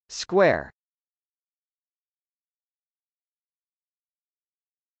Square.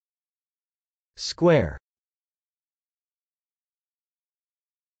 Square.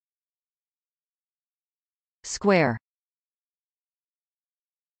 Square.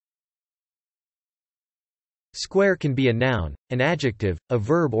 Square can be a noun, an adjective, a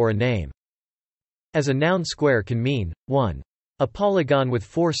verb or a name. As a noun, square can mean 1. A polygon with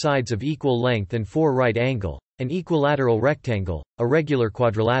 4 sides of equal length and 4 right angle, an equilateral rectangle, a regular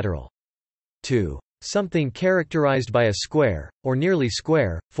quadrilateral. 2. Something characterized by a square, or nearly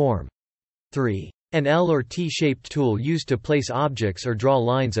square, form. 3. An L or T-shaped tool used to place objects or draw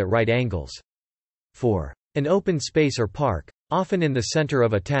lines at right angles. 4. An open space or park, often in the center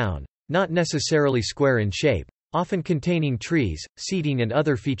of a town, not necessarily square in shape, often containing trees, seating and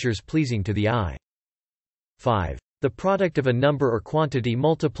other features pleasing to the eye. 5. The product of a number or quantity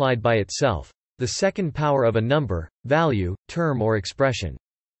multiplied by itself, the second power of a number, value, term or expression.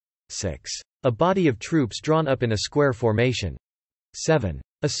 6. A body of troops drawn up in a square formation. 7.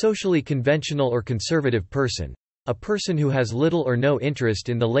 A socially conventional or conservative person, a person who has little or no interest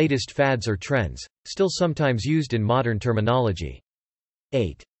in the latest fads or trends, still sometimes used in modern terminology.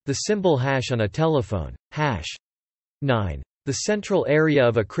 8. The symbol hash on a telephone, hash. 9. The central area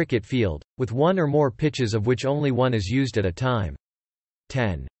of a cricket field, with one or more pitches of which only one is used at a time.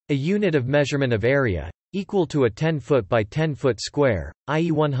 10. A unit of measurement of area, equal to a 10-foot by 10-foot square,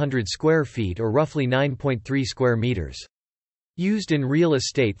 i.e. 100 square feet or roughly 9.3 square meters. Used in real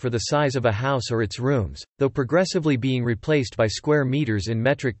estate for the size of a house or its rooms, though progressively being replaced by square meters in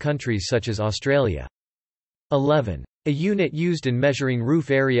metric countries such as Australia. 11. A unit used in measuring roof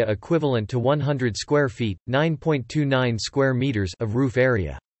area equivalent to 100 square feet, 9.29 square meters of roof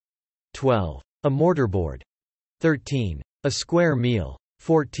area. 12. A mortarboard. 13. A square meal.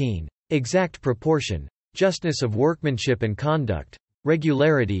 14. Exact proportion, justness of workmanship and conduct,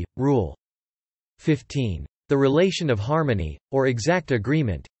 regularity, rule. 15. The relation of harmony, or exact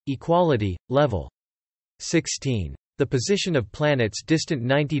agreement, equality, level. 16. The position of planets distant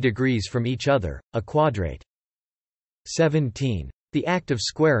 90 degrees from each other, a quadrate. 17. The act of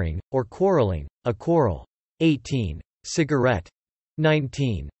squaring, or quarreling, a quarrel. 18. Cigarette.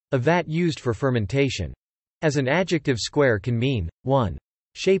 19. A vat used for fermentation. As an adjective, square can mean 1.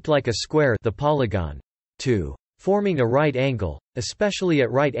 Shaped like a square, the polygon. 2. Forming a right angle, especially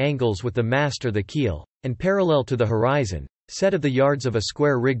at right angles with the mast or the keel, and parallel to the horizon, set of the yards of a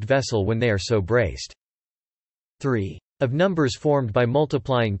square-rigged vessel when they are so braced. 3. Of numbers formed by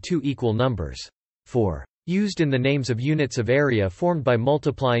multiplying two equal numbers. 4. Used in the names of units of area formed by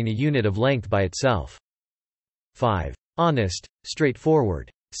multiplying a unit of length by itself. 5. Honest, straightforward.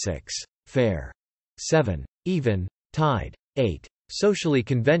 6. Fair. 7. Even, tied. 8. Socially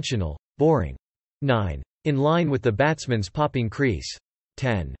conventional, boring. 9. In line with the batsman's popping crease.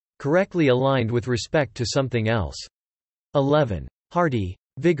 10. Correctly aligned with respect to something else. 11. Hearty,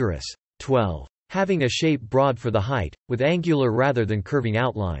 vigorous. 12. Having a shape broad for the height, with angular rather than curving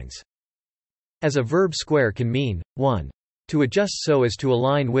outlines. As a verb, square can mean 1. To adjust so as to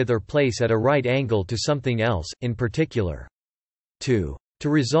align with or place at a right angle to something else, in particular. 2. To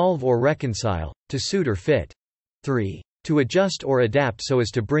resolve or reconcile, to suit or fit. 3. To adjust or adapt so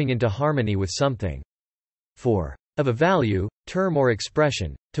as to bring into harmony with something. 4. Of a value, term or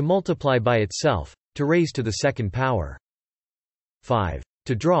expression, to multiply by itself, to raise to the second power. 5.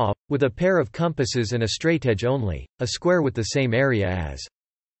 To draw, with a pair of compasses and a straightedge only, a square with the same area as.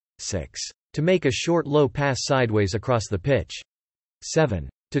 6. To make a short low pass sideways across the pitch. 7.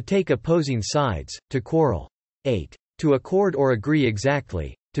 To take opposing sides, to quarrel. 8. To accord or agree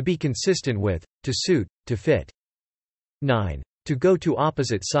exactly, to be consistent with, to suit, to fit. 9. To go to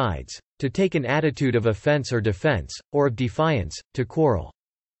opposite sides, to take an attitude of offense or defense, or of defiance, to quarrel.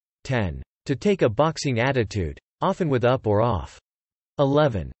 10. To take a boxing attitude, often with up or off.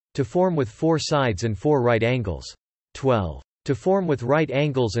 11. To form with 4 sides and 4 right angles. 12. To form with right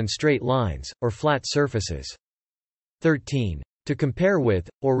angles and straight lines, or flat surfaces. 13. To compare with,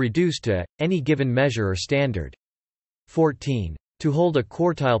 or reduce to, any given measure or standard. 14. To hold a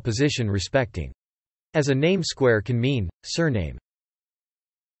quartile position respecting. As a name, square can mean surname.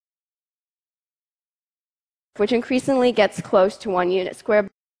 Which increasingly gets close to 1 unit square.